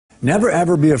Never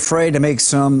ever be afraid to make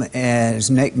some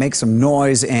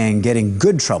noise and get in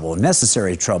good trouble,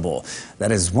 necessary trouble.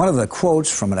 That is one of the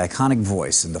quotes from an iconic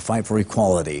voice in the fight for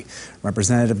equality.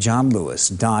 Representative John Lewis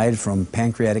died from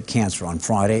pancreatic cancer on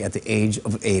Friday at the age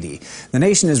of 80. The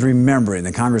nation is remembering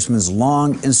the congressman's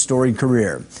long and storied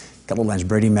career. KELOLAND's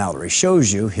Brady Mallory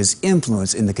shows you his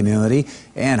influence in the community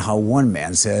and how one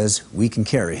man says we can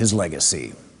carry his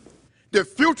legacy. The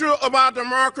future of our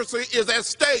democracy is at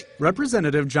stake.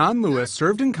 Representative John Lewis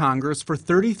served in Congress for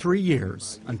 33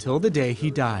 years, until the day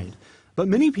he died. But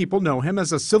many people know him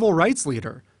as a civil rights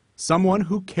leader, someone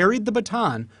who carried the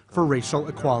baton for racial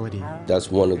equality. That's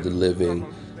one of the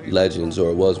living legends,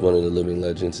 or was one of the living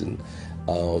legends, and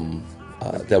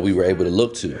that we were able to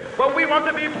look to. But we want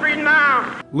to be free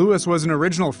now. Lewis was an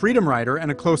original freedom rider and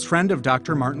a close friend of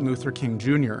Dr. Martin Luther King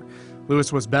Jr.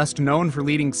 Lewis was best known for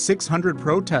leading 600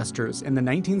 protesters in the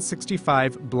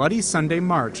 1965 Bloody Sunday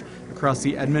March across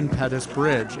the Edmund Pettus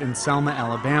Bridge in Selma,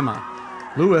 Alabama.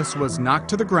 Lewis was knocked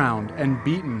to the ground and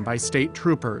beaten by state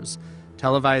troopers.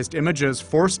 Televised images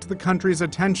forced the country's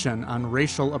attention on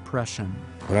racial oppression.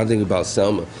 When I think about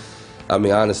Selma, I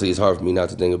mean, honestly, it's hard for me not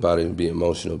to think about it and be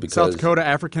emotional because South Dakota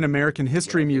African American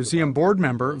History Museum board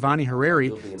member Vani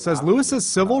Hariri says Lewis's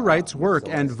civil rights work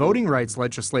and voting rights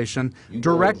legislation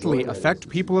directly affect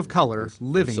people of color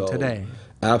living today.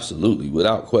 Absolutely,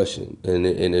 without question. And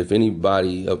if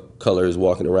anybody of color is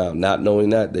walking around not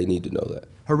knowing that, they need to know that.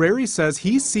 Hariri says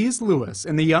he sees Lewis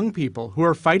in the young people who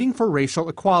are fighting for racial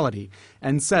equality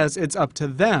and says it's up to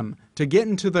them to get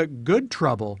into the good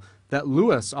trouble that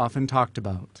Lewis often talked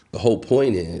about. The whole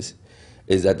point is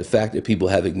that the fact that people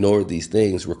have ignored these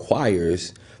things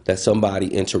requires that somebody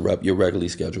interrupt your regularly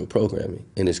scheduled programming,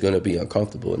 and it's going to be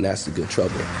uncomfortable, and that's the good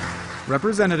trouble.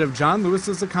 Representative John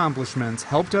Lewis's accomplishments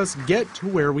helped us get to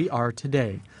where we are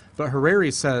today, but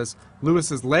Hariri says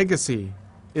Lewis's legacy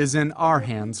is in our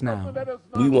hands now.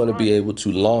 We want to be able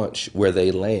to launch where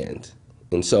they land.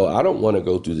 And so I don't want to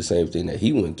go through the same thing that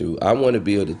he went through. I want to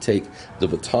be able to take the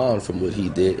baton from what he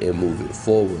did and move it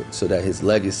forward so that his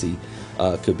legacy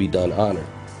could be done honor.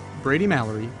 Brady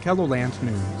Mallory, KELOLAND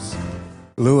News.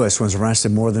 Lewis was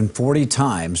arrested more than 40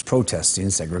 times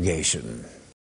protesting segregation.